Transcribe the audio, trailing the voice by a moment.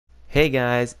Hey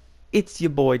guys, it's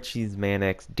your boy Cheeseman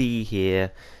XD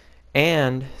here,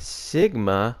 and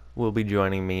Sigma will be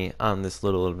joining me on this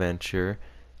little adventure,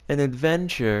 an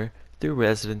adventure through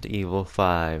Resident Evil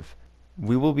 5.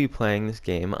 We will be playing this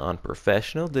game on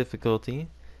professional difficulty.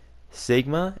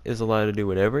 Sigma is allowed to do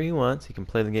whatever he wants, he can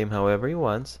play the game however he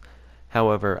wants.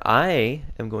 However, I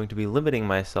am going to be limiting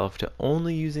myself to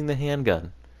only using the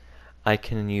handgun. I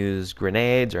can use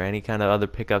grenades or any kind of other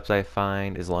pickups I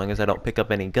find, as long as I don't pick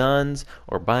up any guns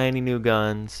or buy any new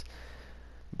guns.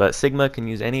 But Sigma can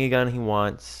use any gun he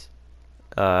wants.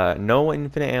 No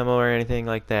infinite ammo or anything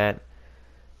like that.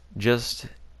 Just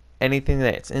anything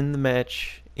that's in the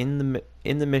match, in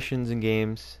the missions and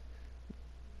games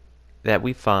that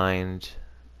we find,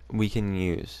 we can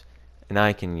use, and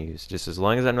I can use, just as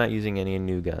long as I'm not using any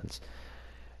new guns.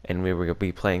 And we will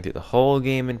be playing through the whole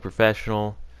game in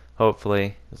professional.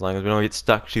 Hopefully, as long as we don't get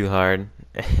stuck too hard.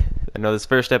 I know this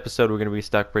first episode we're going to be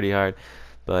stuck pretty hard,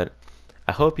 but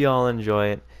I hope you all enjoy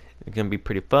it. It's going to be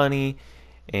pretty funny,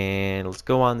 and let's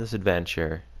go on this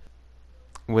adventure.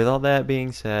 With all that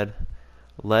being said,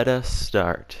 let us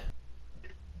start.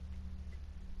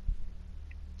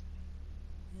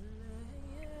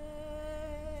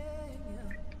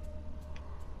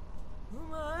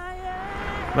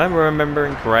 Am I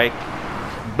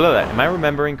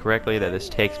remembering correctly that this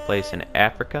takes place in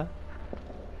Africa?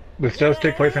 This does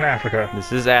take place in Africa.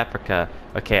 This is Africa.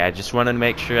 Okay, I just wanted to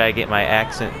make sure I get my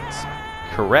accents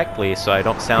correctly so I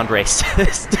don't sound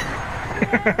racist.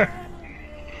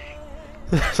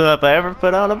 So if I ever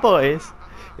put on a voice,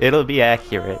 it'll be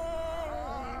accurate.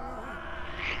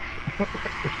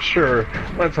 Sure,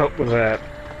 let's hope with that.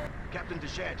 Captain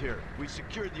Deshant here. We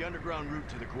secured the underground route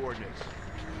to the coordinates.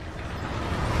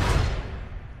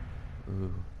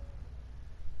 Ooh.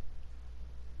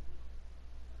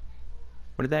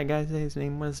 What did that guy say his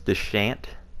name was? Deshant?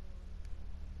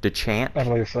 Dechant? I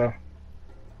believe so.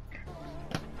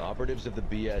 Operatives of the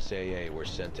BSAA were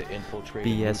sent to infiltrate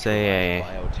BSAA.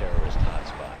 bioterrorist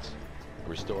hotspots,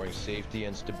 restoring safety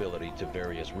and stability to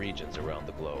various regions around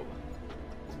the globe.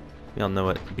 Y'all know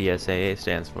what BSAA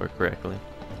stands for correctly.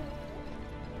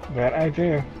 That I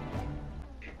do.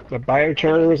 The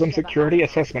Bioterrorism Security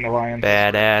Assessment Alliance.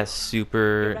 Badass,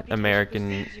 super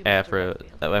American Afro.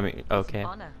 I mean, okay.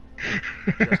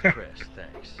 Just Chris,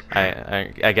 thanks.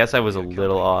 I guess I was a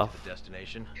little off.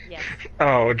 Destination? Yes.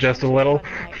 Oh, just a little.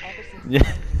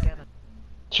 Yeah.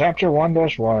 Chapter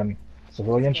 1-1.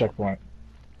 Civilian Checkpoint.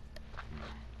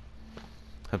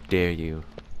 How dare you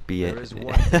be There is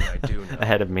one thing I do know.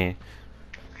 ahead of me.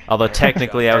 Although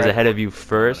technically I was ahead of you I wanna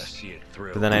first, see it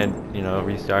through. but then I,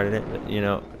 restarted it. But,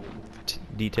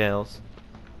 details.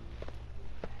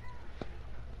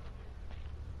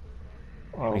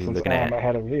 Well, What are you since looking I'm at?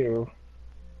 ahead of you,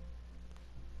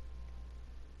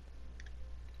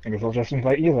 I guess I'll just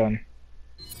invite you then.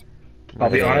 I'll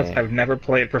be honest, I've never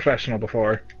played professional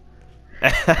before.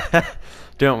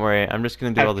 Don't worry, I'm just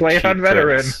gonna do all I've the played cheap on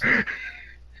veteran. tricks. Played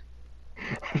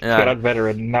Yeah, on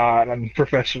veteran, not on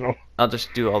professional. I'll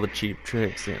just do all the cheap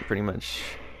tricks, pretty much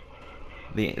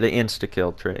the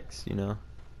insta-kill tricks.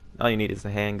 All you need is the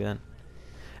handgun.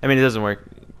 I mean, it doesn't work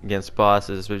against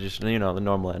bosses, but just the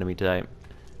normal enemy type.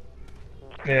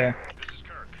 Yeah. This is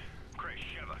Kirk. Chris,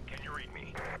 Sheva, can you read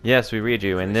me? Yes, we read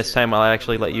you, and this time I'll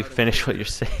actually let you finish what you're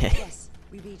saying Yes,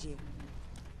 we read you.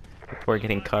 before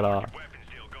getting cut off. Weapons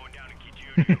deal going down in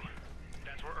Kitjuju.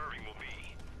 That's where Irving will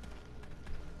be.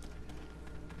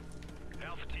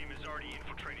 Alpha team has already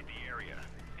infiltrated the area,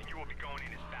 and you will be going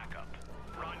in as backup.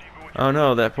 Rendezvous with Oh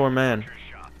no, that poor man. your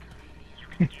shop.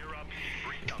 Gear up,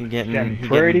 bring He Getting getting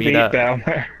pretty beat beat up. down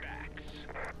there.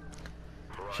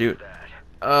 Shoot.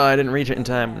 Oh, I didn't reach it in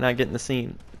time. Not getting the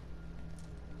scene.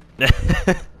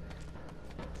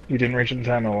 You didn't reach in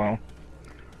time, oh well.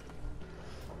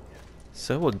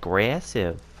 So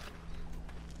aggressive.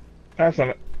 That's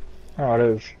not. Oh, it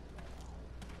is.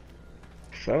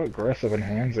 So aggressive and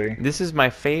handsy. This is my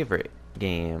favorite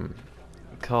game.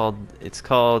 It's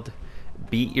called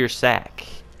Beat Your Sack.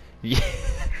 You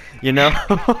know?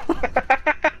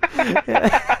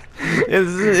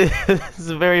 It's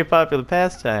a very popular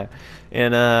pastime.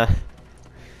 And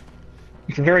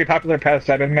It's a very popular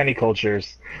pastime in many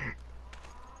cultures.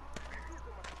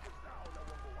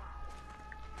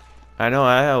 I know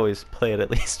I always play it at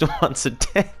least once a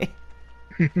day.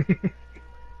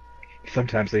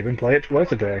 Sometimes they even play it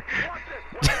twice a day.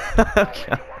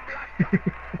 Okay.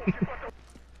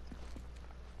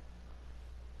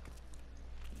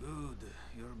 Good,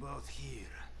 you're both here.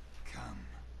 Come,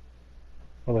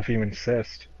 Well, if you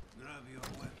insist. grab your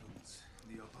weapons.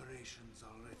 The operation's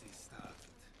already started.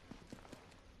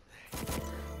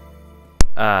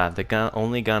 The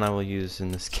only gun I will use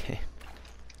in this game.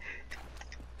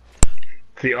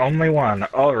 It's the only one.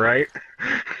 All right.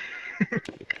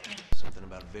 Something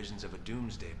about visions of a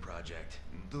doomsday project.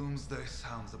 Doomsday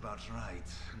sounds about right,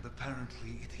 and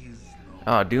apparently it is no.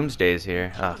 Oh, Doomsday's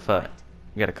here. Ah, fuck.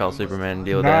 We gotta call Superman and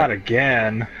deal with Not that.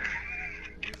 again.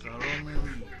 It's our only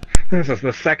lead. This is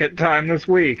the second time this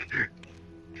week.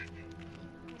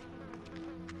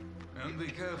 And be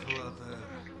careful out there.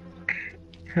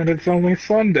 And it's only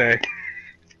Sunday.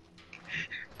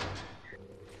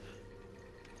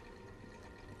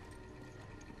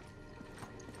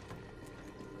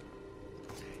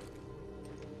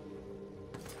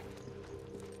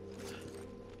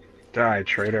 Die,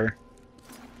 traitor.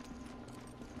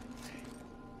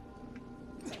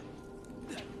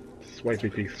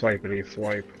 Swipey swipey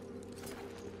swipe.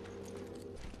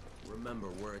 Remember,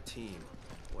 we're a team.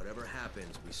 Whatever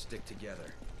happens, we stick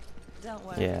together. Don't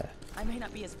worry. Yeah. I may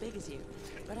not be as big as you,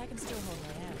 but I can still hold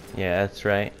my own. Yeah, that's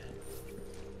right.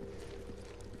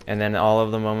 And then all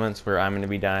of the moments where I'm gonna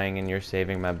be dying and you're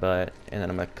saving my butt, and then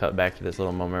I'm gonna cut back to this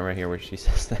little moment right here where she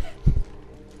says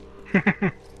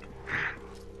that.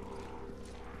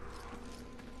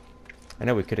 I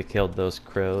know we could have killed those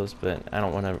crows, but I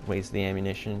don't want to waste the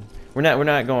ammunition. We're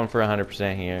not going for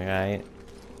 100% here, right?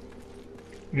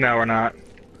 No, we're not.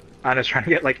 I'm just trying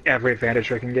to get like every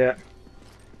advantage I can get.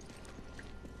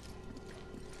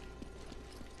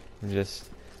 We're just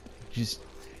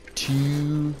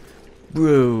two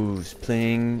bros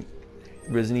playing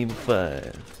Resident Evil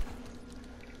 5.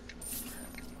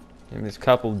 And there's a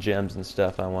couple gems and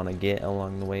stuff I want to get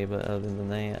along the way, but other than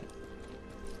that,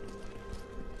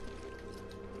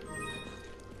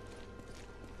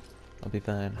 I'll be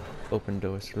fine. Open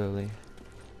door slowly.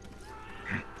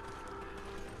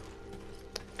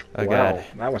 Oh Wow, god.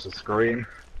 that was a scream.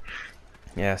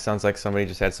 Yeah, sounds like somebody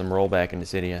just had some rollback into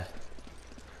Cydia.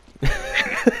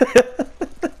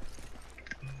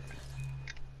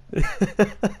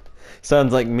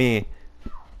 Sounds like me.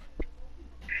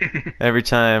 Every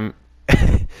time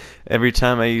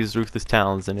I use Ruthless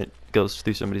Talons and it goes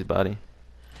through somebody's body.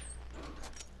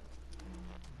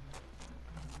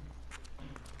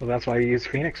 Well, that's why you use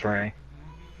Phoenix Ray.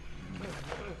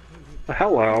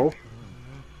 Hello.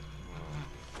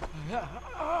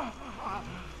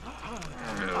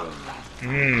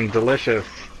 Mmm, delicious.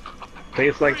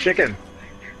 Tastes like chicken.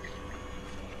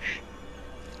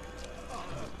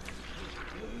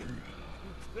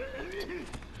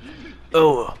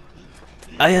 Oh,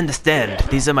 I understand.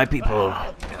 These are my people.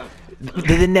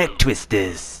 They're the neck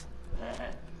twisters.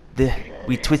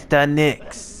 We twist our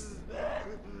necks.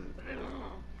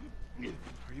 Are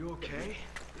you okay?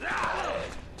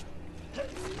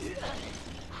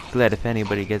 Glad if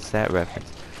anybody gets that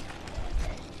reference.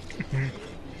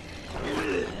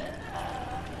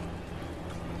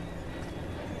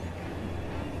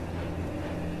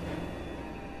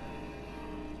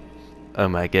 Oh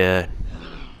my god.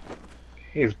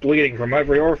 He's bleeding from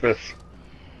every orifice.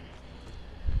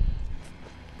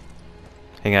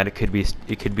 Hang on, it could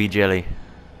be jelly.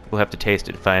 We'll have to taste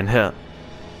it to find out.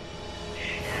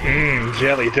 Mmm,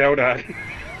 jelly donut.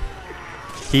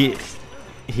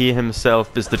 He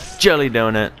himself is the jelly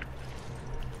donut.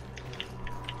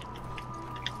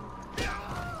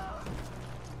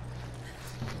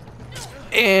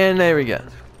 And there we go.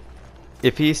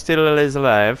 If he still is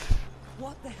alive.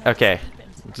 What the hell Okay.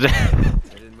 just happened?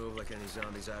 They didn't move like any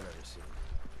zombies I've ever seen.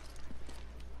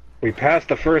 We passed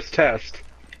the first test.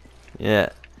 Yeah.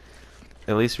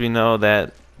 At least we know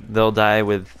that they'll die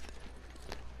with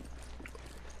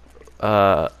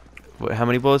how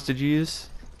many bullets did you use?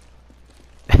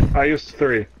 I used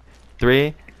 3.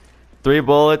 3? 3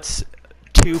 bullets,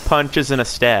 2 punches and a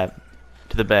stab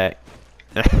to the back.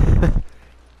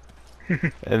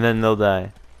 And then they'll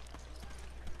die.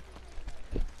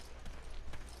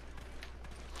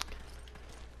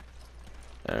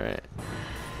 Alright.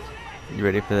 You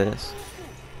ready for this?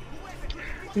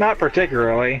 Not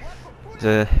particularly.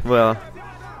 Well,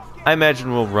 I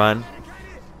imagine we'll run.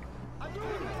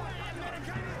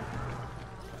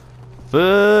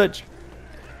 Fudge!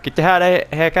 Get the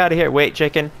heck out of here. Wait,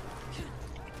 chicken.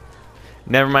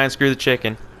 Never mind, screw the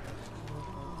chicken.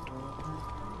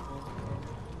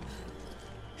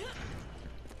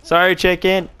 Sorry,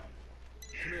 chicken.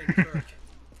 Come in, Kirk.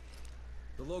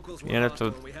 The locals You were have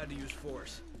hostile to and we had to use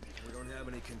force. We don't have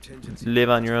any contingency. live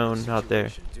on your plans own for out there.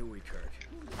 situation, do we, Kirk?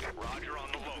 Roger on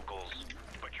the locals,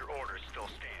 but your orders still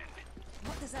stand.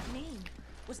 What does that mean?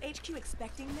 Was HQ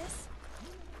expecting this?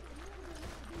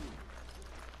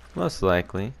 Most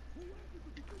likely.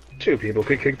 2 people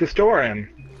could kick this door in.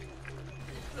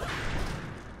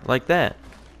 Like that.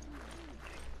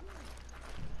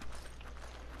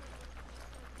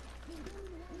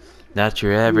 Not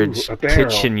your average a barrel.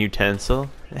 kitchen utensil.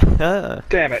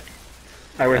 Damn it.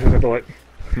 I wasted a bullet.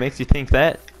 Makes you think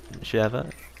that,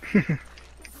 Sheva.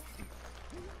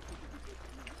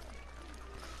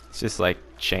 It's just like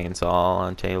chainsaw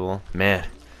on table. Man,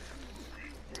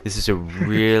 this is a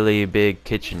really big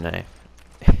kitchen knife.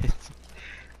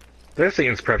 This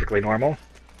seems perfectly normal.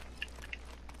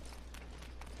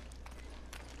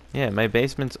 Yeah, my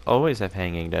basements always have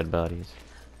hanging dead bodies.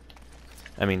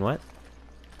 I mean, what?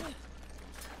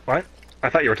 What? I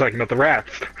thought you were talking about the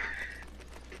rats.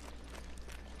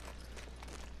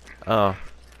 Oh,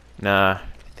 nah.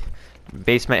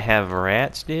 Basement have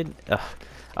rats, dude? Ugh.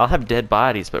 I'll have dead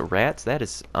bodies, but rats? That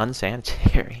is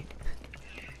unsanitary.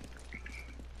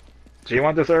 Do you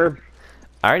want this herb?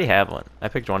 I already have one. I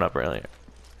picked one up earlier.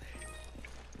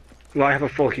 Well, I have a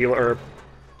full heal herb.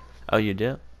 Oh, you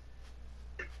do?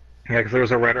 Yeah, because there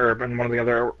was a red herb in one of the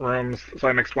other rooms, so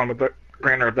I mixed one with the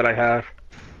green herb that I have.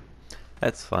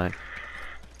 That's fine.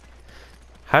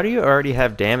 How do you already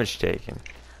have damage taken?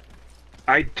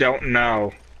 I don't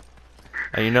know.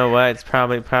 You know what? It's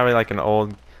probably like an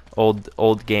old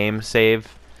game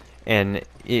save, and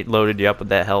it loaded you up with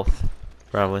that health,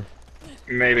 probably.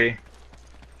 Maybe.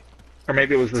 Or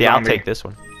maybe it was the See, I'll zombie. take this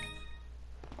one.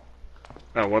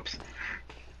 Oh, whoops.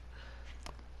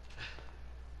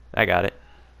 I got it.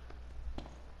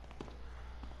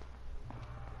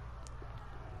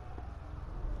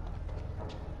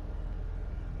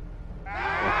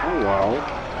 Hello.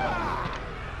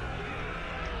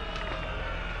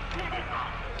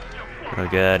 Oh,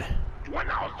 good.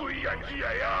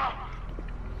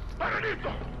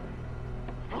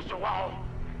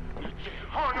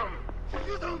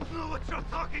 You don't know what you're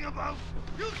talking about.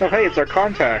 Oh, hey, it's our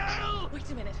contact. Wait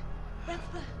a minute. That's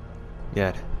the...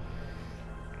 Good.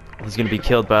 He's gonna be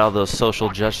killed by all those social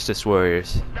justice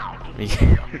warriors. You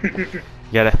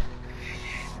gotta...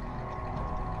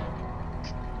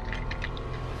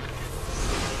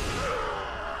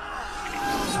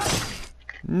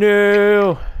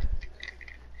 No!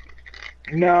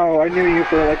 No, I knew you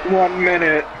for like 1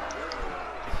 minute.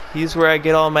 He's where I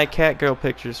get all my cat girl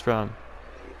pictures from.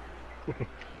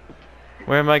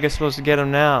 Where am I supposed to get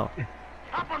them now?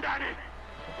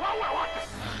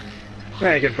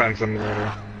 Yeah, you can find some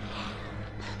later.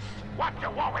 I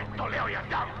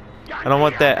don't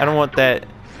want that. I don't want that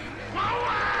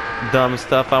dumb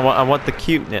stuff. I want the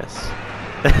cuteness.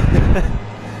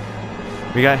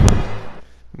 we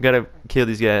gotta kill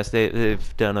these guys.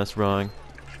 They've done us wrong.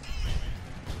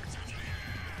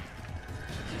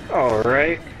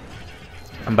 Alright.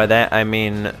 And by that I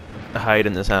mean hide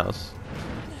in this house.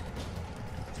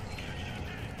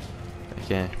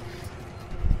 Okay.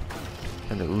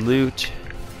 And the loot.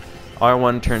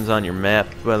 R1 turns on your map,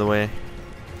 by the way.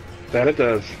 That it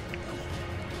does.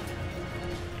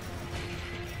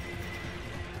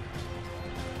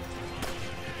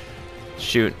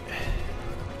 Shoot.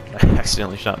 I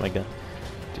accidentally shot my gun.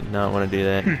 Did not want to do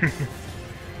that.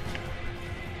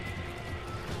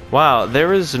 Wow,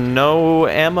 there is no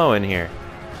ammo in here.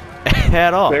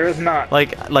 At all. There is not.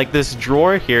 Like this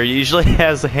drawer here usually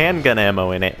has handgun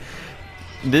ammo in it.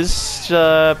 This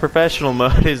professional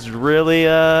mode is really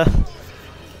It's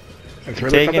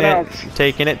really something else.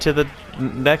 taking it to the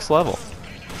next level.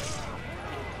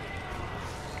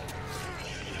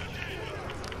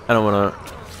 I don't want to.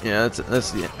 Yeah,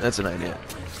 that's an idea.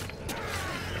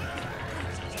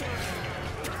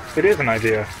 It is an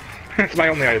idea. It's my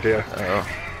only idea. Oh.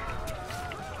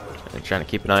 I'm trying to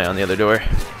keep an eye on the other door.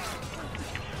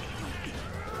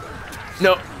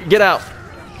 No, get out!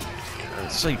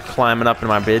 So you climbing up in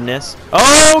my business?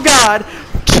 Oh God!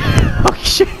 Oh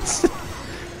shit!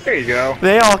 There you go.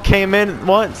 They all came in at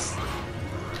once.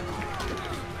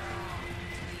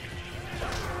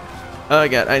 Oh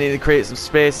God! I need to create some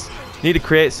space. Need to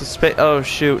create some space. Oh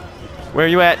shoot! Where are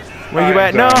you at? Where are you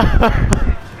at? No!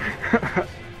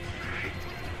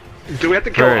 Do we have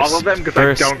to kill all of them? Because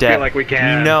I don't feel like we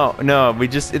can. No.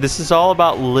 This is all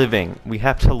about living. We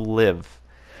have to live.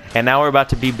 And now we're about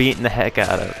to be beaten the heck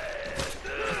out of.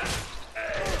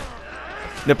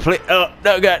 No, please. Oh,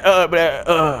 no, God.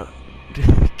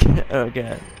 Oh,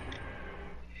 God.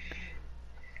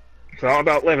 It's all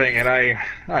about living, and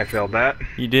I failed that.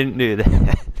 You didn't do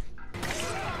that.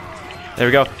 There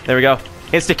we go. There we go.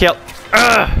 Insta kill.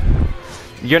 Ugh!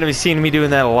 You're gonna be seeing me doing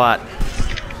that a lot.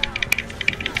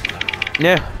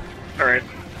 No. Alright.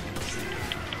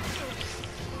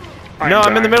 No,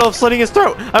 I'm in the middle of slitting his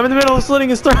throat. I'm in the middle of slitting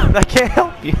his throat. I can't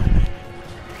help you.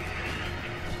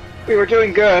 We were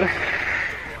doing good.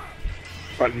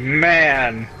 But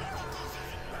man.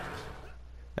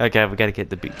 Okay, we gotta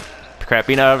get the crap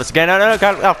beat out of us again. No,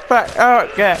 God. Oh, fuck. Oh,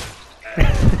 God.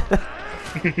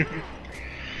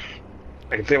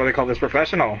 I can see why they call this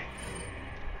professional.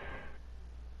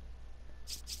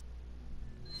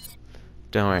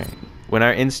 Don't worry. When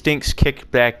our instincts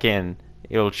kick back in,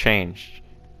 it'll change.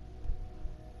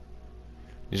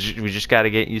 We just gotta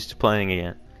get used to playing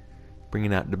again.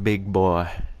 Bringing out the big boy.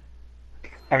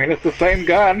 I mean, it's the same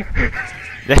gun.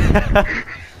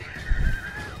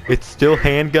 It's still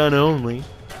handgun only.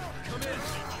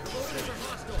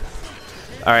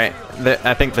 Alright,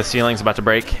 I think the ceiling's about to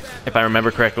break, if I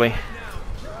remember correctly.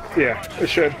 Yeah, it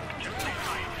should.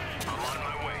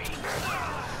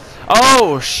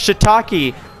 Oh,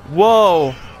 shiitake!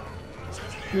 Whoa!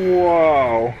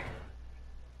 Whoa.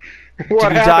 What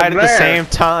We died happened at the there? same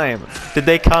time. Did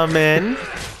they come in?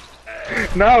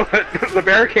 No, the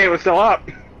barricade was still up.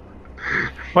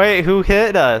 Wait, who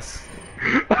hit us?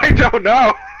 I don't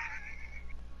know.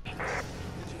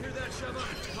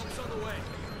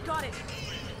 Got it.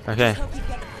 Okay. Hope you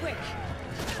get it quick.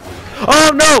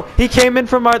 Oh no! He came in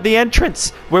from the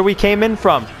entrance where we came in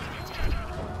from.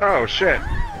 Oh shit.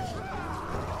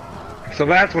 So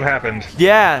that's what happened.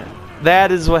 Yeah,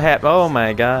 that is what happened. Oh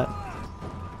my god.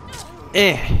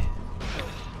 Eh.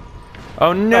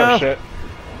 Oh no! Oh shit.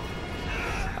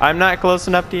 I'm not close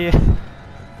enough to you.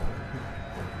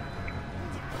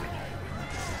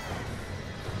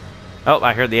 Oh,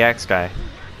 I heard the axe guy.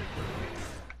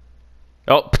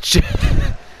 Oh,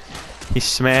 he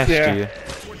smashed Yeah. you.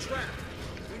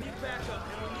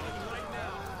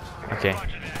 Okay,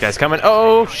 guys coming.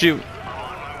 Oh shoot!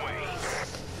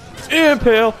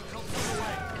 Impale.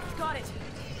 Got it.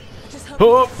 Just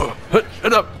hope Oh,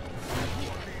 hit up.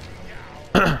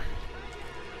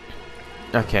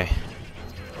 Okay.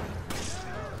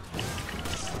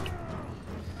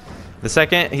 The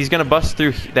second he's gonna bust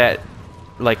through that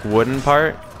like wooden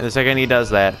part, and the second he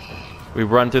does that, we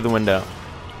run through the window.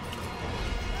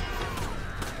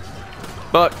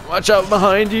 But watch out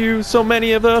behind you, so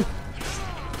many of them.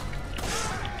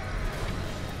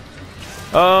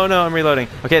 Oh no, I'm reloading.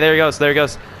 Okay, there he goes, there he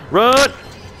goes. Run!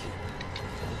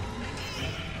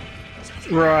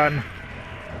 Run.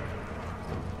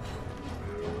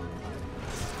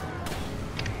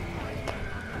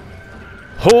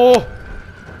 Oh!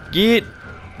 Get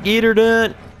her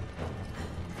done.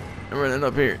 I'm running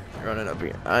up here. Running up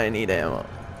here. I need ammo.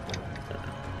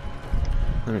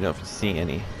 Let me know if you see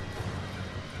any.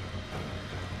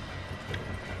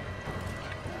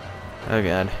 Oh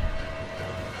god.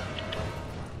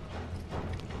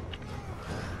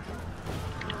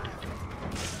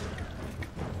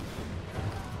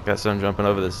 Got some jumping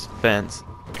over this fence.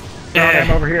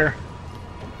 I'm over here.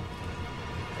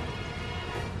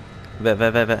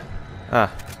 Vet.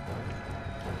 Ah.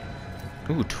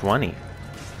 Ooh, 20.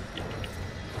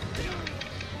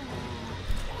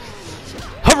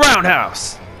 A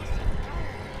roundhouse!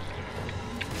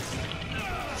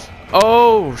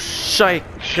 Oh, shite.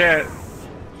 Shit.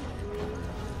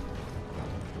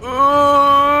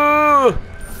 Ooh!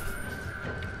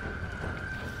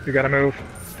 You gotta move.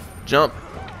 Jump.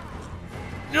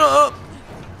 Jump!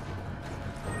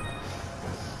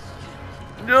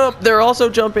 Jump! They're also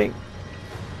jumping.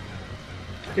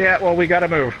 Yeah, well, we gotta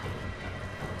move.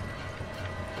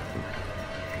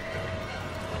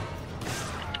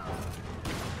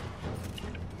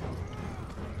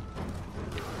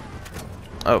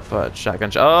 Oh, fudge. Shotgun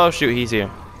shot. Oh, shoot. He's here.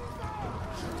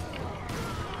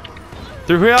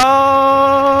 Through here.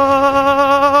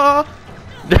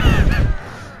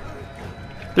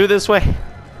 Through this way.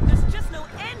 there's just no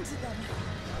end to them.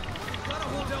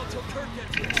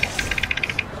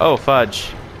 Oh,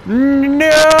 fudge.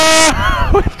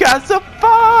 No! We've got so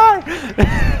far!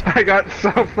 I got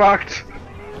so fucked.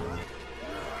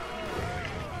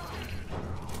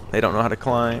 They don't know how to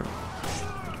climb.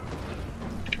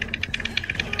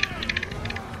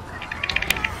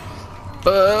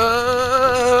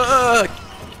 Fuck!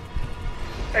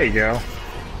 There you go.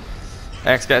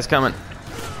 Axe guy's coming.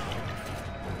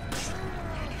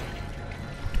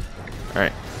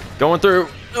 Alright. Going through.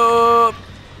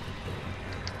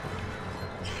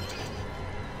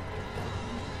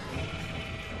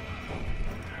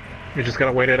 We just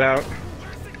gotta wait it out.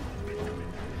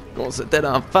 Gonna set that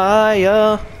on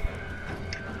fire.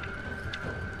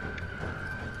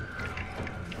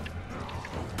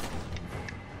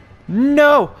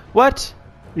 No! What?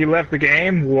 You left the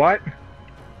game? What?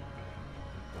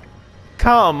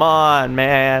 Come on,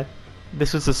 man.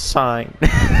 This was a sign.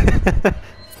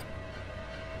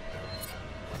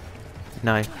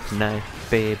 Knife,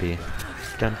 baby.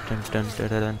 Dun dun dun dun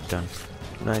dun dun dun.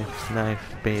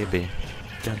 Knife, baby.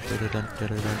 Dun dun dun dun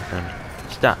dun dun dun.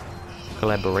 Stop.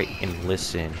 Collaborate and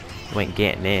listen. You ain't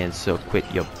getting in, so quit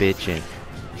your bitching.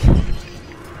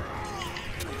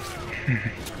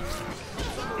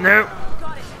 No.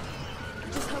 Got it.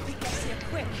 Just hope he gets here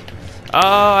quick. Oh,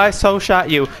 I so shot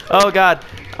you. Oh god.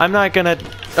 I'm not gonna...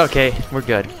 Okay, we're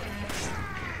good.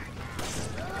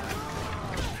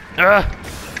 Ugh.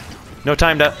 No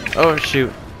time to... Oh,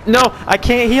 shoot. No, I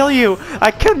can't heal you. I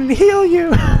couldn't heal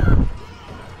you.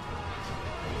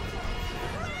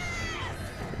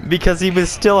 Because he was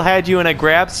still had you in a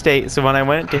grab state, so when I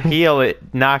went to heal, it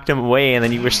knocked him away, and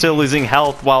then you were still losing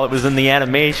health while it was in the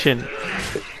animation.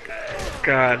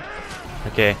 God.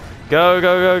 Okay. Go,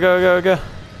 go, go, go, go, go.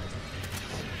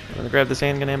 I'm gonna grab this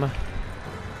handgun ammo.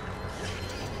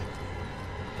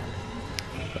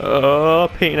 Oh,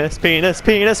 penis, penis,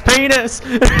 penis, penis!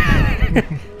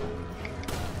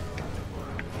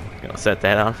 Gonna set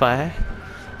that on fire.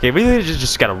 Okay, we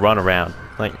just gotta run around.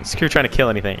 Like, secure trying to kill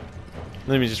anything.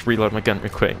 Let me just reload my gun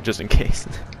real quick, just in case.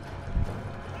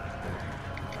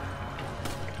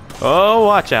 Oh,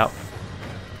 watch out.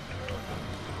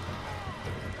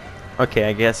 Okay,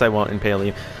 I guess I won't impale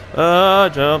you.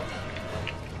 Jump.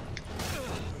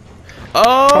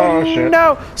 Oh, shit.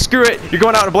 no! Screw it! You're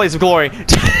going out in a blaze of glory!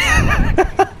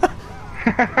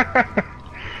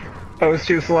 I was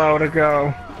too slow to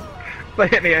go. They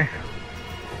hit me.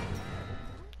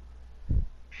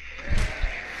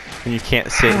 And you can't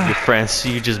save your friends, so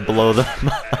you just blow them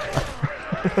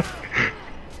up.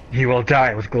 You will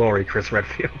die with glory, Chris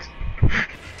Redfield.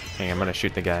 Hang on, I'm gonna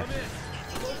shoot the guy.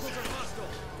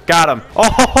 Got him!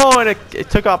 Oh, and it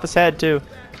took off his head, too.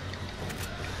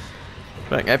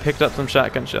 But I picked up some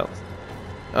shotgun shells.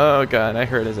 Oh god, I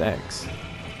hurt his axe.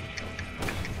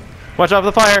 Watch out for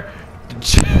the fire!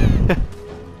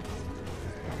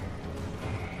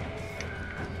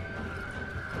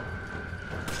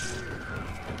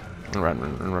 Run,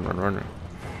 run, run, run, run, run.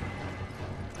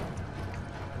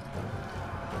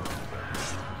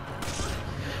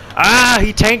 Ah,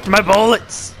 he tanked my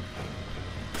bullets!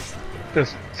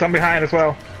 There's some behind as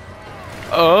well.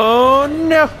 Oh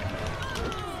no!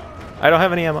 I don't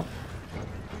have any ammo.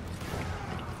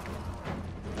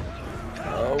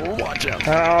 Oh, watch out.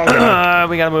 Oh, God.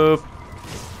 We gotta move.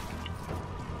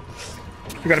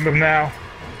 We gotta move now.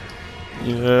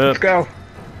 Yep. Let's go.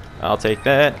 I'll take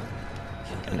that.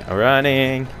 And now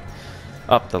running.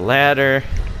 Up the ladder.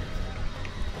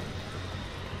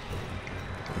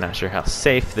 Not sure how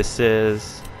safe this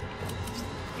is.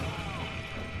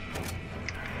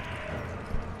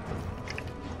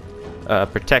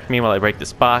 Protect me while I break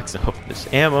this box and hope there's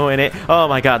ammo in it. Oh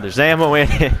my god, there's ammo in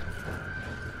it.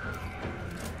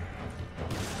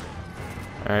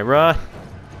 Alright, run.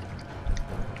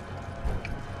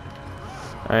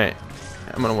 Alright,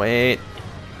 I'm gonna wait.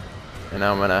 And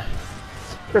I'm gonna...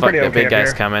 We're Fuck, pretty the okay big up guy's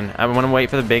here. coming. I want to wait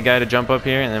for the big guy to jump up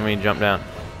here and then we jump down.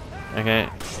 Okay.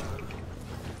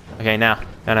 Okay, now.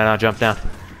 No, jump down.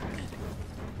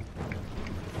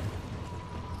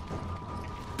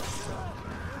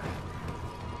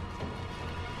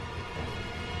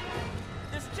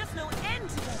 There's just no end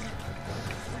to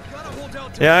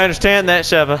them. Yeah, I understand that,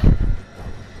 Sheva.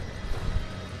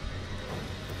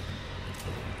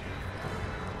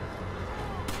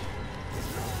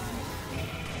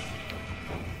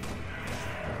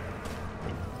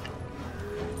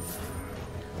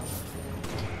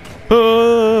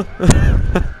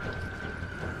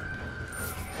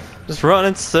 Just run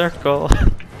in circle.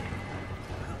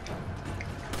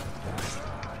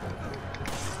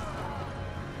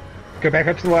 Go back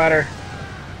up to the ladder.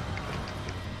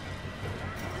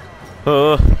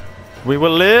 We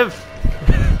will live.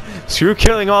 Screw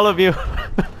killing all of you.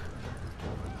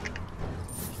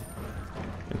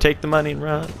 And take the money and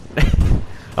run. I'm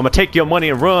gonna take your money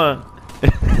and run.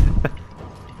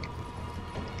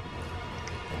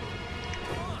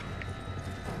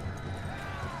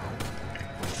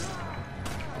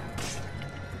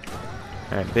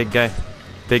 Alright, big guy.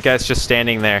 Big guy's just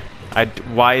standing there.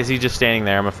 Why is he just standing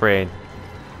there? I'm afraid.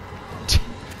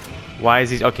 Why is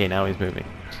he... Okay, now he's moving.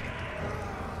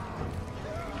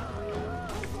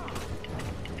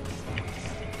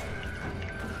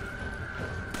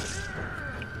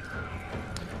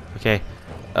 Okay.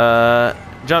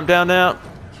 Jump down now.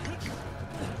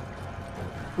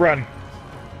 Run.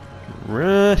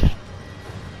 Run.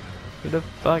 Get the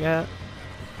fuck out.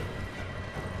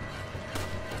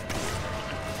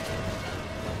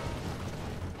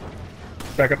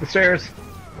 Back up the stairs.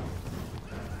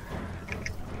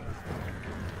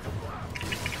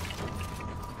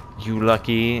 You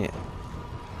lucky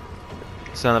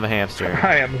son of a hamster.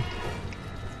 I am.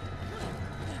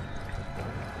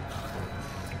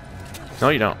 No,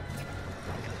 you don't.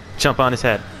 Jump on his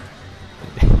head.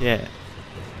 Yeah.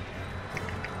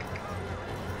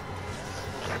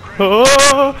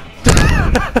 Oh!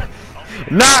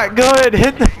 Not good!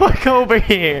 Hit the fuck over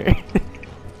here!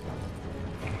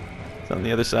 It's on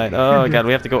the other side. Oh god,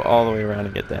 we have to go all the way around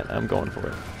and get that. I'm going for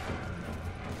it.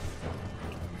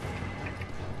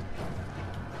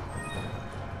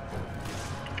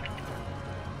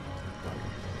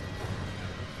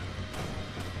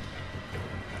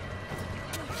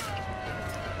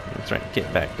 That's right,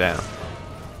 get back down.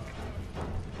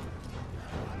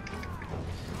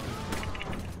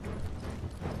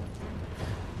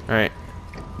 Alright.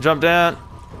 Jump down.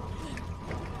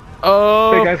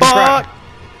 Oh, Hey guys, fuck!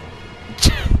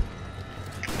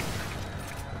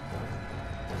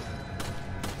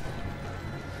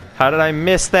 How did I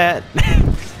miss that?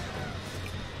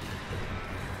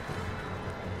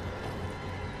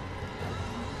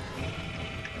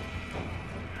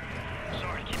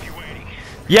 Sorry to keep you waiting.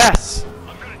 Yes!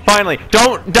 Finally!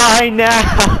 Don't die now!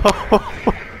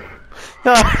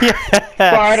 Oh, yes!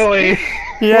 Finally!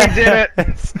 Yes! We did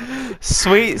it!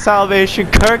 Sweet salvation.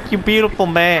 Kirk, you beautiful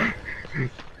man.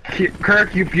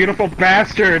 Kirk, you beautiful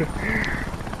bastard!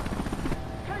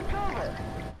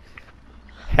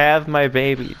 Have my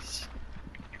babies.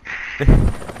 I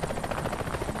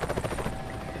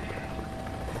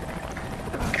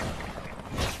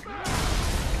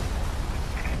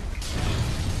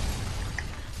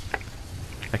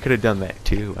could have done that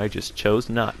too. I just chose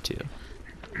not to.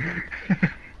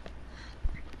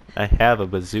 I have a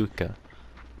bazooka.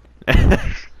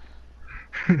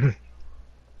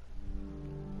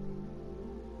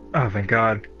 Oh, thank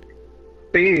God.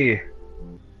 B.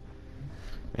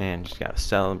 Man, just gotta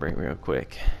celebrate real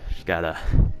quick. Just gotta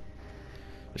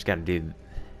do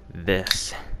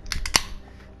this.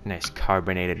 Nice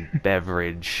carbonated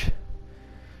beverage.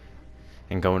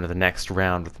 And go into the next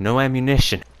round with no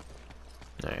ammunition.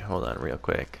 Alright, hold on real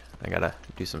quick. I gotta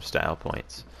do some style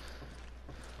points.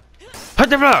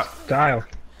 Style.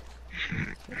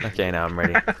 Okay, now I'm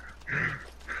ready.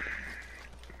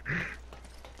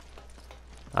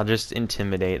 I'll just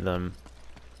intimidate them.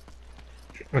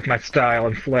 With my style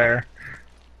and flair.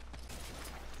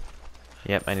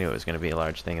 Yep, I knew it was gonna be a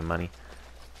large thing of money.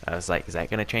 I was like, is that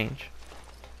gonna change?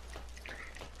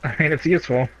 I mean, it's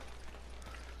useful.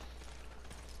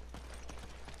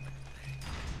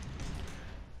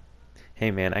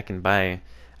 Hey man, I can buy...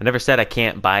 I never said I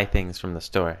can't buy things from the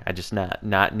store. I just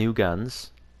not new guns.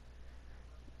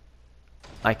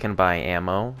 I can buy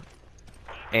ammo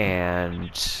and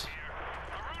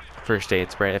first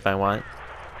aid spray if I want.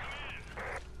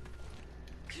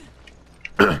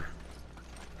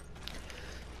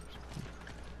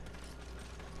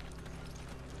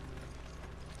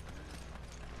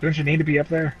 Don't you need to be up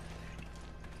there?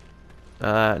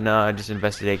 No, I just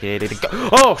investigated.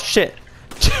 Oh shit!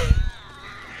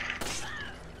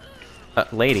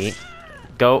 Lady,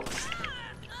 go.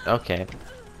 Okay.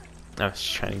 I was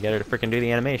trying to get her to freaking do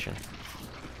the animation.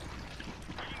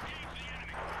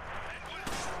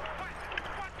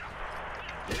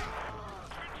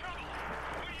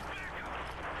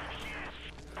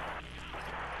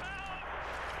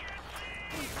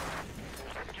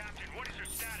 Captain, what is your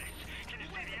status? Can you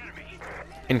see the enemy?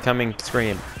 Incoming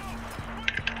scream.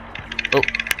 Oh.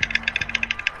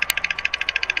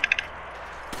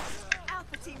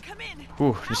 Alpha team, come in.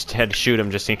 Ooh, just had to shoot him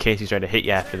just in case he tried to hit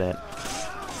you after that.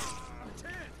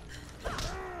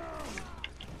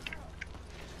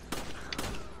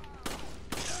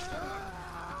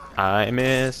 I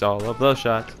missed all of those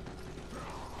shots.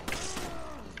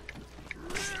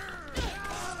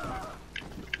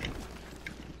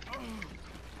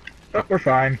 Oh, we're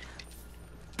fine.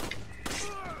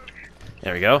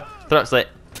 There we go. Throat slit.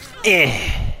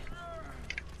 There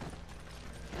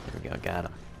we go. Got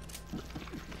him.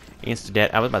 Insta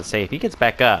dead. I was about to say, if he gets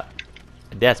back up,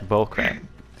 that's bullcrap.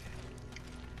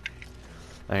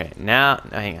 Okay, now,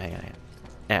 hang on.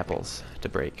 Apples to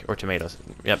break. Or tomatoes.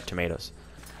 Yep, tomatoes.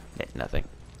 Yeah, nothing.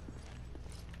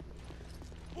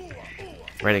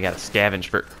 Ready, got to scavenge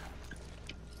for...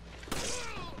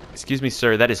 Excuse me,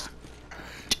 sir, that is...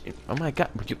 Oh my god,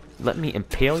 would you let me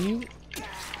impale you?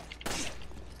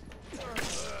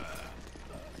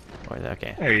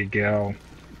 Okay. There you go.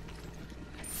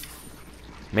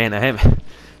 Man, I have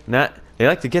not... They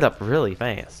like to get up really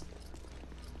fast.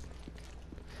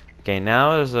 Okay,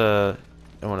 now there's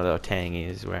one of those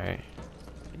tangies where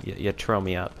you throw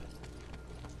me up.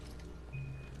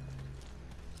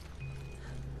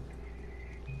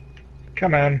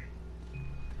 Come on.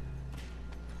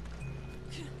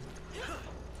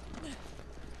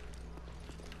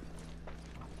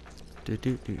 Do.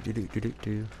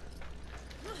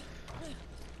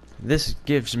 This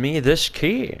gives me this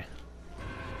key.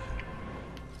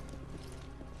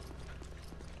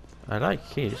 I like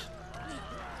keys.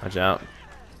 Watch out.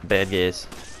 Bad guys.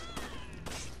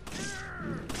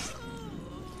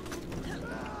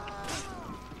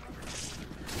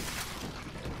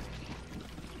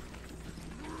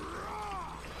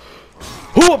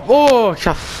 Oh,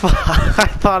 I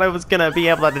thought I was gonna be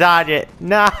able to dodge it.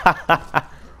 Nah.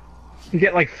 You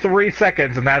get like 3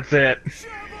 seconds and that's it.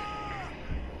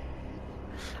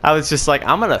 I was just like,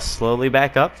 I'm gonna slowly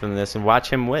back up from this and watch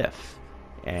him whiff.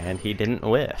 And he didn't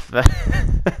whiff.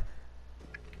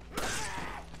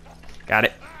 Got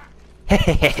it.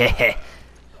 Hehehehe.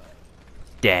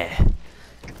 Dead.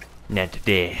 Not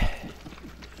today.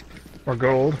 Or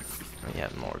gold. Yeah,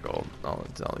 more gold. Oh,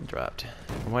 it's all he dropped.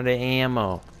 What the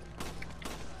ammo?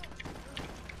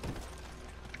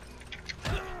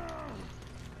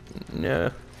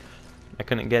 No. I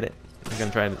couldn't get it. I'm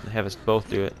gonna try to have us both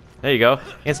do it. There you go.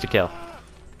 Insta kill.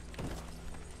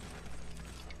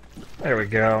 There we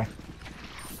go.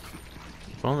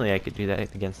 If only I could do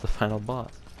that against the final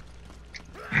boss.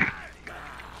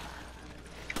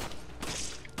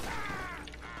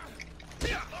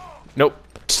 Nope.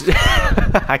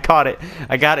 I caught it.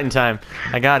 I got it in time.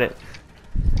 I got it.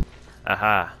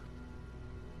 Aha.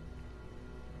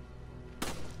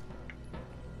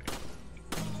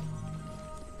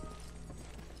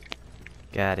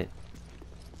 Got it.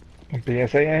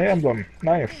 BSA emblem.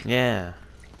 Nice. Yeah.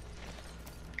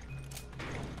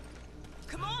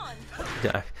 Come on!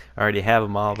 I already have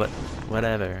them all, but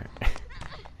whatever.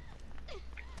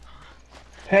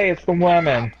 Hey, it's the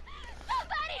women.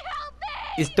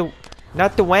 It's the...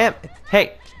 Not the wham...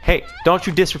 Hey! Hey! Don't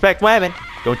you disrespect women!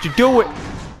 Don't you do it!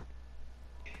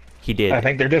 He did. I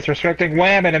think they're disrespecting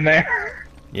women in there.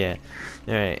 Yeah.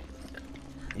 Alright.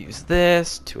 Use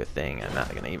this to a thing I'm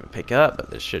not gonna even pick up, but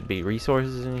there should be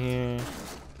resources in here.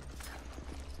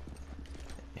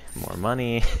 More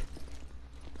money.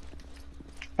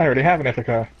 I already have an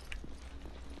Ithaca.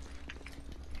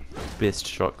 Best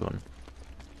shotgun.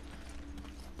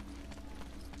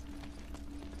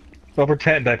 Well,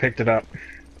 pretend I picked it up.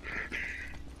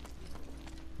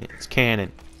 It's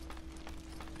cannon.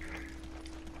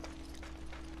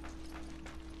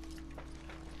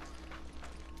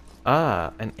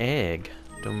 Ah, an egg.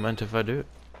 Don't mind if I do.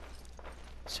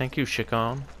 Thank you,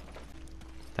 Shikon.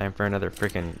 Time for another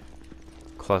freaking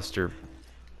cluster.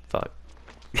 Fuck.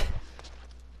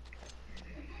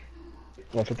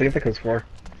 That's what the Ithaca's for.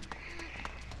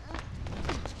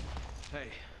 Hey,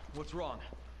 what's wrong?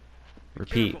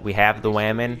 Repeat, we have the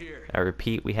whammon. I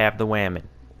repeat, we have the whammon.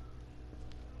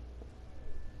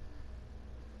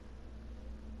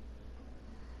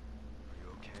 Are you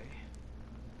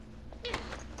okay?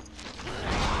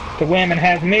 The women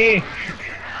have me.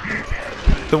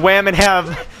 The whammon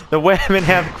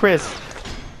have Chris.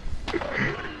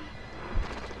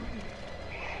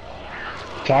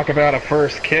 Talk about a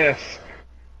first kiss.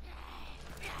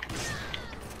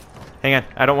 Hang on,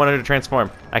 I don't want her to transform.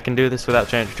 I can do this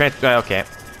without okay.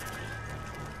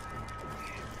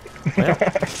 Well,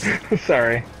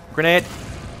 Sorry. grenade.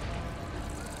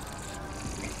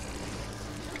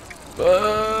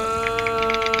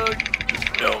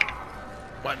 No.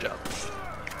 Watch out.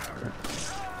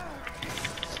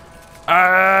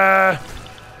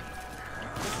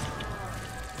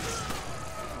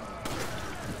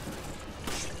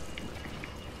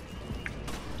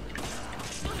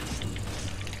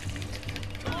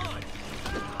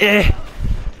 Eh.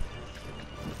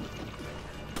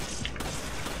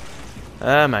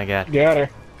 Oh my god. Got her.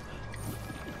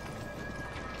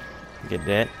 Get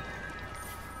that.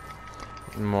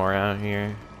 More out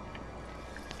here.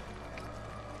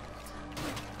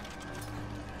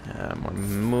 More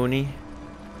Mooney.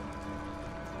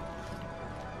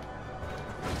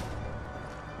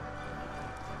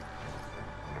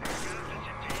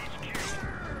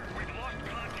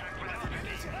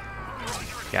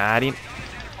 Got him.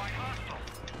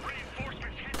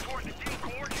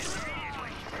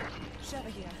 Sheva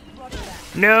here. Roger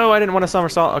that. No, I didn't want a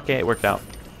somersault. Okay, it worked out.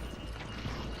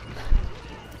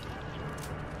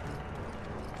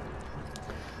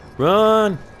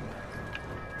 Run!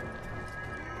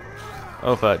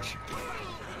 Oh fudge.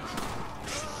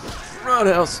 Run,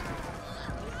 else.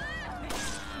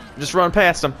 Just run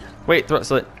past him. Wait, throat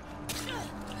slit.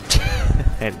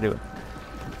 Had to do it.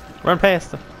 Run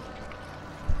past him.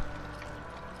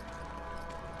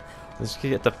 Let's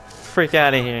get the freak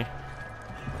out of here.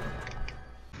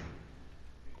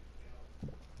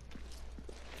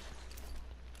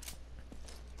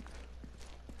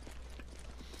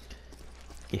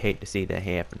 You hate to see that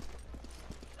happen.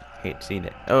 Hate to see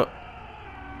that. Oh.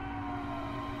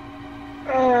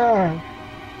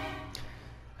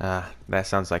 That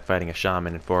sounds like fighting a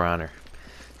shaman in For Honor.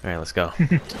 Alright, let's go.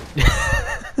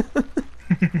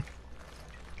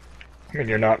 I mean,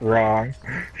 you're not wrong.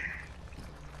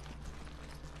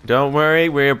 Don't worry,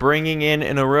 we're bringing in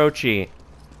an Orochi.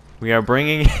 We are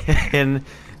bringing in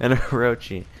an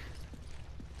Orochi.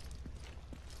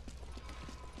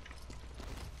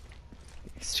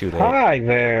 It's too late. Hi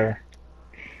there.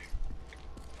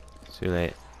 It's too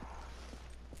late.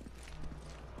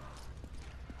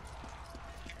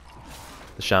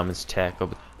 The shaman's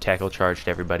tackle charged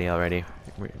everybody already.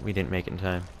 We didn't make it in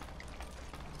time.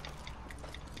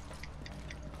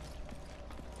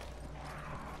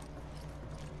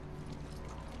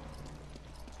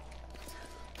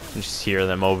 You just hear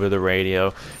them over the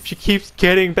radio. She keeps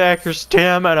getting back her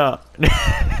stamina.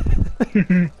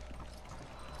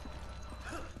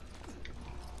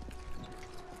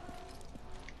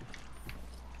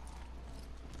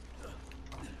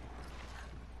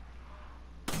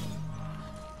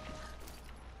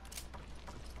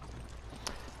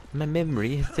 My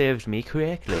memory has served me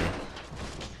correctly. What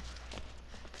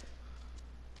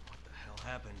the hell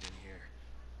happened in here?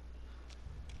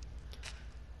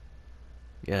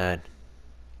 God.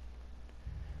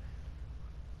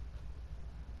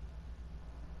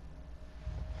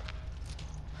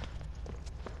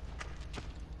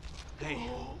 Hey,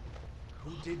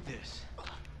 who did this?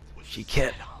 She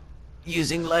kept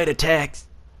using light attacks.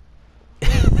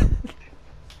 What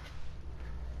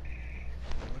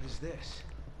is this?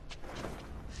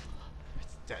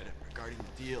 It's dead regarding the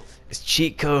deal. It's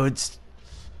cheat codes.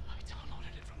 I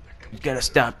downloaded it from their You computer. gotta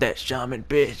stop that shaman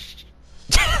bitch.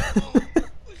 You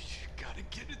gotta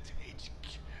get it to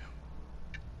HQ.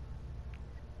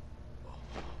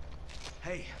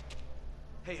 Hey,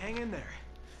 hang in there.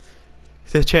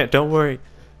 Said Chant, don't worry.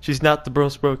 She's not the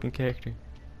Bros Broken character.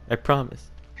 I promise.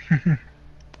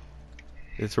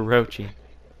 It's Orochi.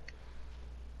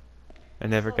 I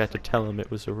never got to tell him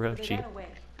it was Orochi.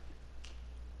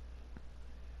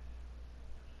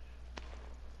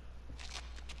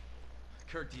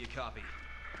 Kirk, do you copy?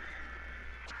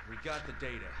 We got the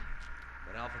data,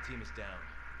 but Alpha Team is down.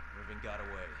 Irving got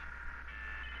away.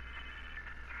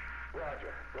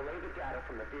 Roger. Relay the data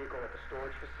from the vehicle at the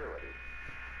storage facility.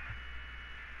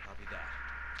 Copy that.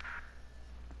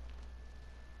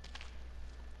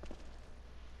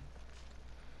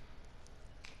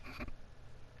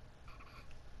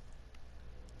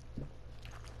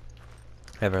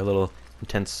 Have our little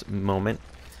intense moment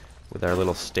with our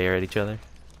little stare at each other.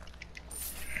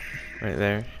 Right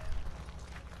there.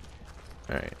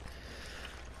 Alright.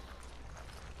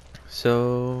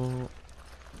 So,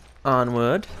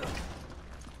 onward.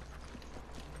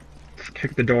 Let's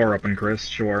kick the door open, Chris.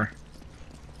 Sure.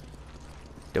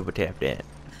 Double tap that.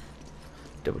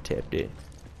 Double tap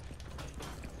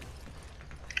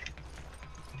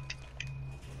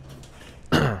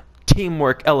that.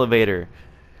 Teamwork elevator.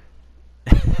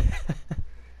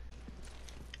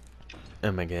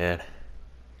 Oh my god.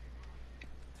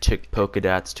 Took polka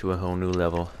dots to a whole new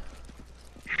level.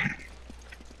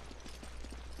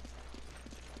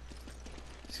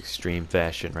 It's extreme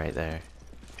fashion right there.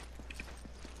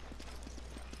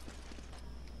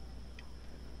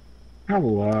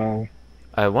 Hello.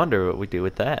 I wonder what we do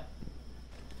with that.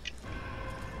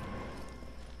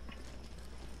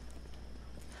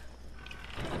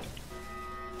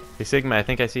 Hey Sigma, I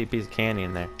think I see a piece of candy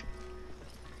in there.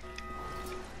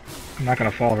 I'm not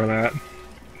gonna fall for that.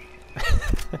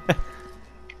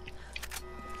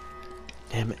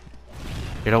 Damn it.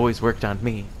 It always worked on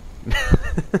me.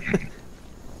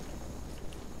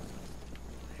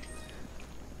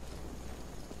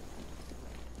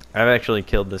 I've actually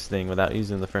killed this thing without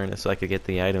using the furnace so I could get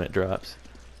the item it drops.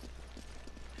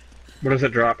 What does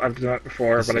it drop? I've done it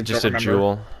before, It's but I just don't a remember.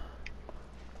 jewel.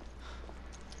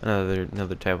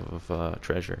 Another type of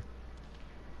treasure.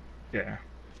 Yeah.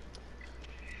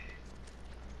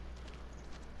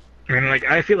 I mean, like,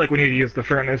 I feel like we need to use the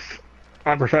furnace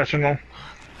on professional.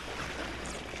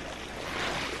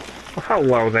 Oh,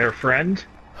 hello there, friend.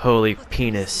 Holy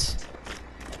penis.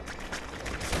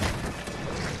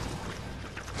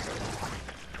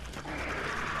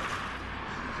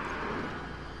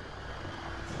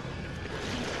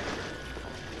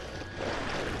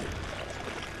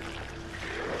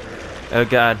 Oh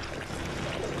god.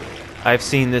 I've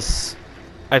seen this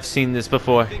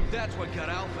before. I think that's what got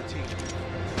Alpha Team.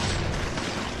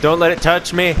 Don't let it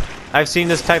touch me. I've seen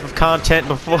this type of content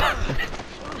before.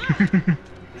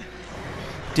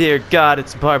 Dear God,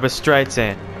 it's Barbara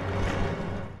Streisand.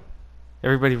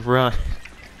 Everybody run.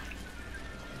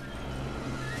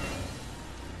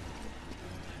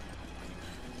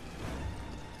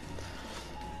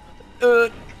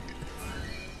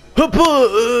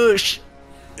 Push!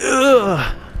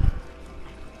 Alright.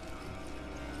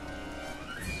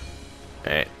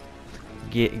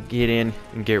 get in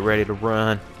and get ready to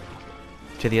run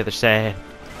to the other side.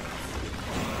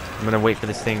 I'm gonna wait for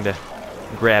this thing to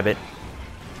grab it.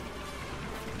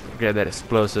 Grab that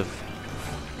explosive.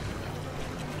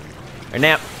 Right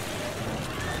now.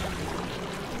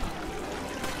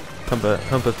 Pump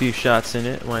a few shots in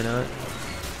it. Why not?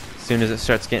 As soon as it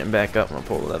starts getting back up, I'm gonna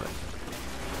pull the lever.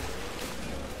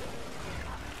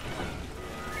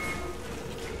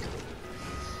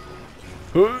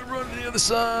 Run to the other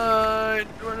side!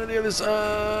 Run to the other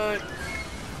side!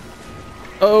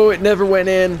 Oh, it never went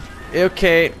in.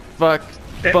 Okay, fuck.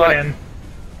 It fuck. went in.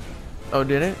 Oh,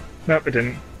 did it? Nope, it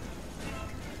didn't.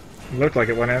 It looked like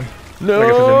it went in.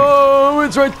 No,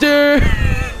 it's right there.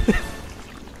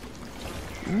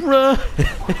 Run.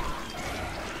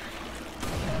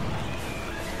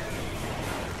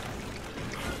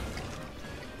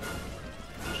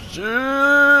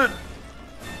 Shit.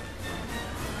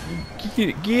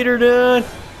 Get her done.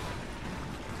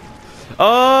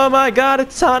 Oh my god,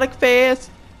 it's Sonic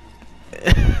Fast.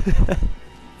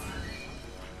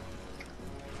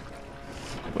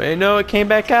 Wait, no, it came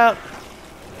back out.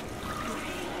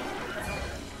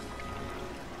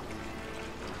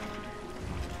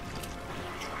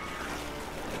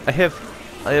 I have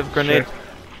grenade.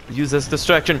 Shit. Use this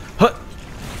distraction. Huh.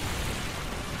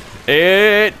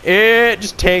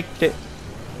 Just take it.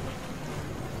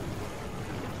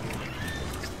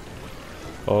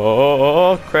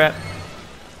 Oh crap.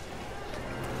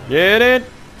 Get it.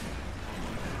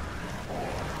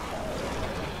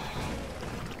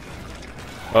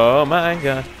 Oh my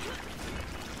god.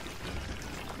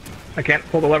 I can't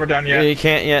pull the lever down yet. You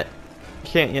can't yet.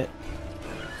 Can't yet.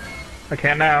 I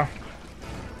can now.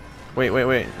 Wait.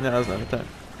 No, that's not the time.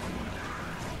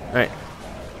 Alright.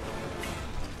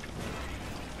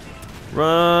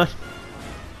 Run.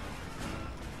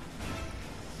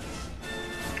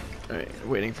 Alright,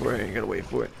 waiting for it. You gotta wait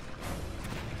for it.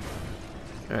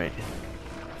 Alright.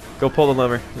 Go pull the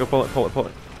lever. Go pull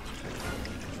it.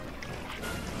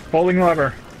 Pulling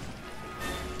lever.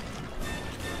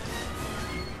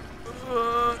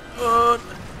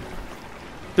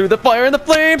 Through the fire and the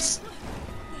flames!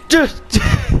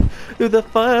 Through the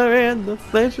fire and the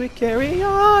flames we carry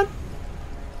on!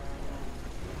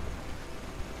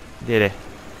 Did it.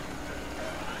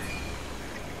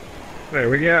 There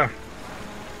we go.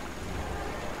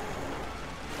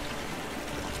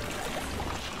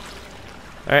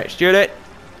 Alright, shoot it!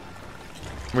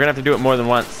 We're gonna have to do it more than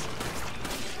once.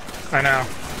 I know.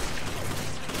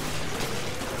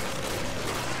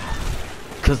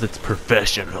 Because it's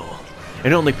professional.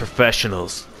 And only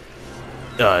professionals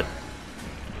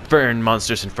burn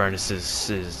monsters and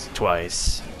furnaces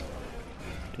twice.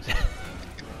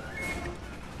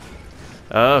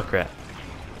 Oh crap.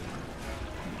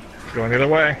 It's going the other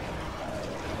way.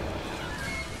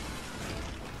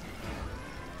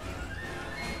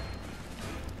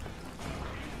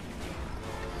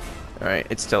 Alright,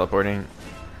 it's teleporting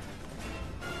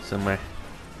somewhere.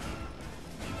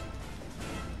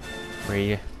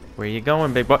 Where you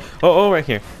going, big boy? Oh, right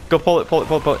here. Go pull it.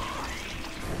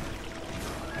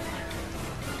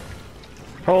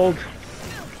 Hold.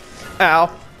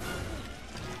 Ow.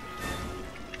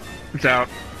 It's out.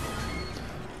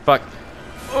 Fuck.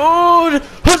 Oh!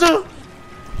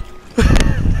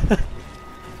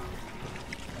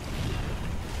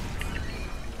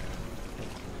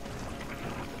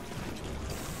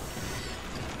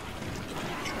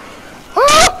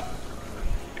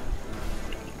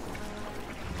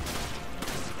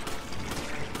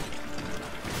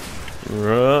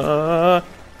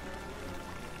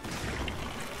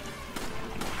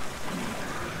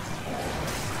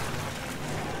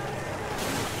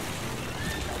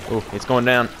 Oh, it's going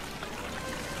down.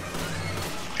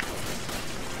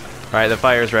 Alright, the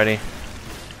fire's ready.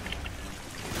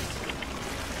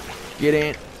 Get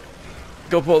in.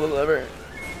 Go pull the lever.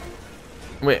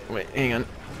 Wait, hang on.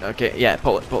 Okay, yeah,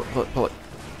 pull it.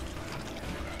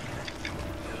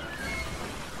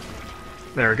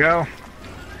 There we go.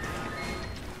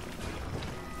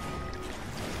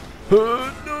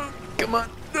 No, come on.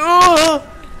 No!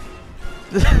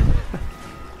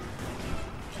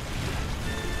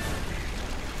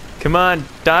 Come on,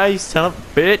 die, you son of a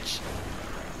bitch.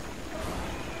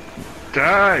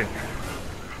 Die.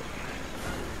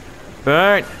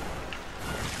 Burn.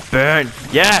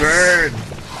 Yes. Burn.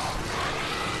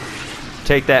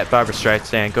 Take that, Barbara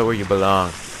Streisand. Go where you belong.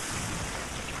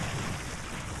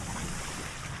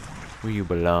 Where you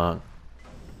belong.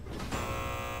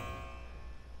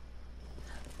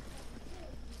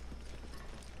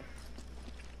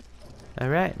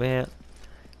 Alright, well,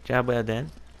 job well done.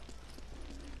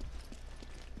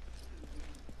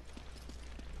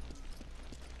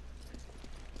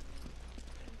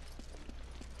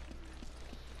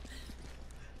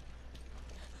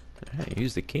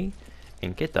 use the key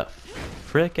and get the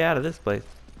frick out of this place.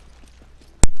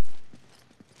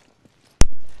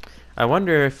 I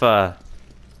wonder if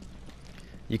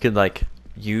you could like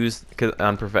use,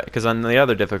 because on the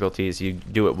other difficulties you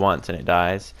do it once and it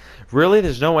dies. Really,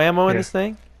 there's no ammo in this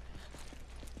thing?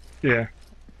 Yeah.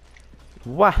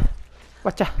 What?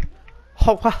 What the?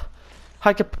 Oh, what?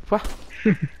 What?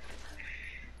 Do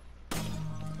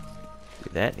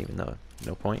that, even though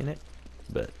no point in it,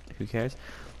 but who cares?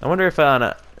 I wonder if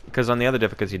because on the other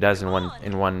difficulty he dies in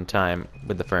one time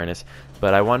with the furnace,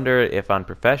 but I wonder if on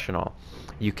professional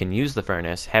you can use the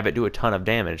furnace, have it do a ton of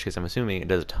damage, because I'm assuming it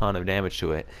does a ton of damage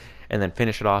to it, and then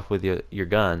finish it off with your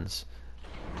guns.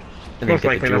 And Most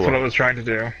likely that's what I was trying to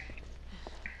do.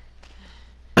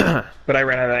 But I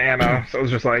ran out of ammo, so it was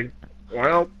just like,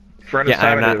 well, furnace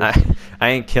time it is. I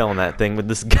ain't killing that thing with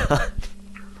this gun.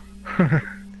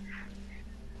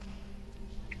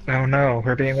 Oh no,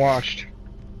 we're being watched.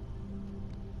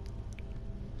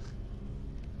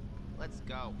 Let's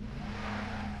go.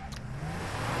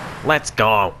 Let's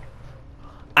go.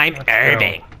 I'm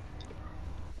Irving.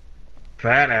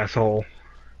 That asshole.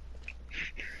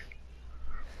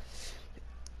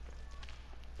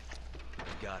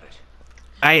 Got it.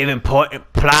 I have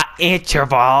important plot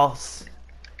intervals,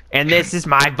 and this is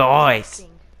my voice.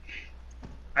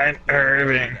 I'm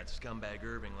Irving. That scumbag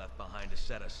Irving left behind to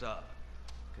set us up.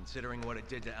 Considering what it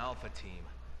did to Alpha Team,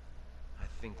 I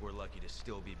think we're lucky to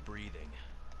still be breathing.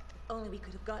 Only we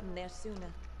could have gotten there sooner.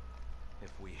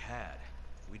 If we had,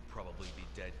 we'd probably be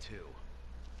dead too.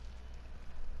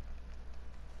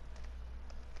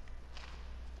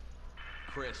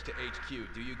 Chris to HQ,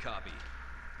 do you copy?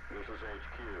 This is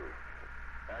HQ.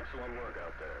 Excellent work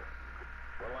out there.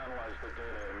 We'll analyze the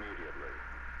data immediately.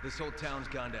 This whole town's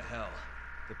gone to hell.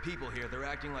 The people here, they're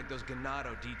acting like those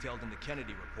Ganado detailed in the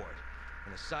Kennedy report.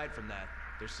 And aside from that,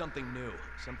 there's something new,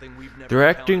 something we've never They're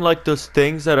acting like those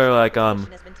things that are like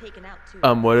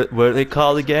what are they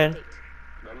called again?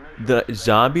 The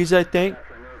zombies, I think.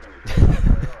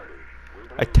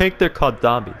 I think they're called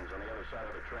zombies.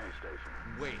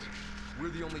 Wait, we're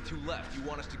the only two left. You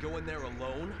want us to go in there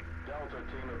alone? Delta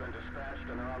team have been dispatched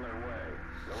and are on their way.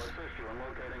 They'll assist you in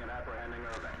locating and apprehending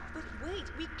Irving. But wait,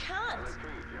 we can't! I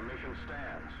repeat, your mission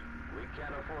stands. We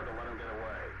can't afford to let him get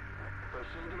away.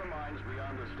 Proceed to the mines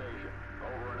beyond the station.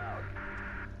 Over and out.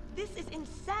 This is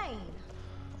insane!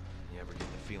 You ever get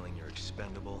the feeling you're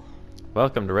expendable?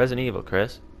 Welcome to Resident Evil,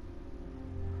 Chris.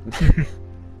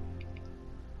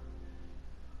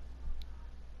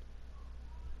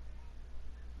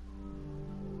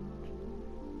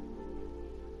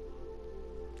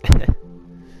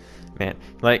 Man,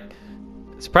 like,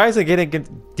 surprisingly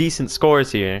getting decent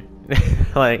scores here.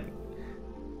 like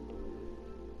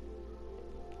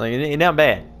not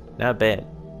bad. Not bad.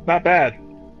 Not bad.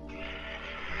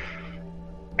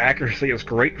 Accuracy is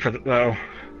great for though.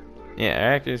 Yeah,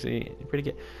 accuracy pretty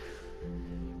good.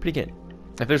 Pretty good.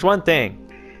 If there's one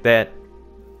thing that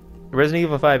Resident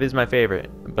Evil 5 is my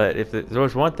favorite, but if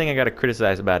there's one thing I gotta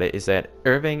criticize about it is that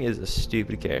Irving is a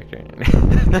stupid character.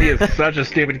 He is such a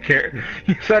stupid character.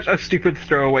 He's such a stupid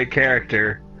throwaway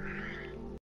character.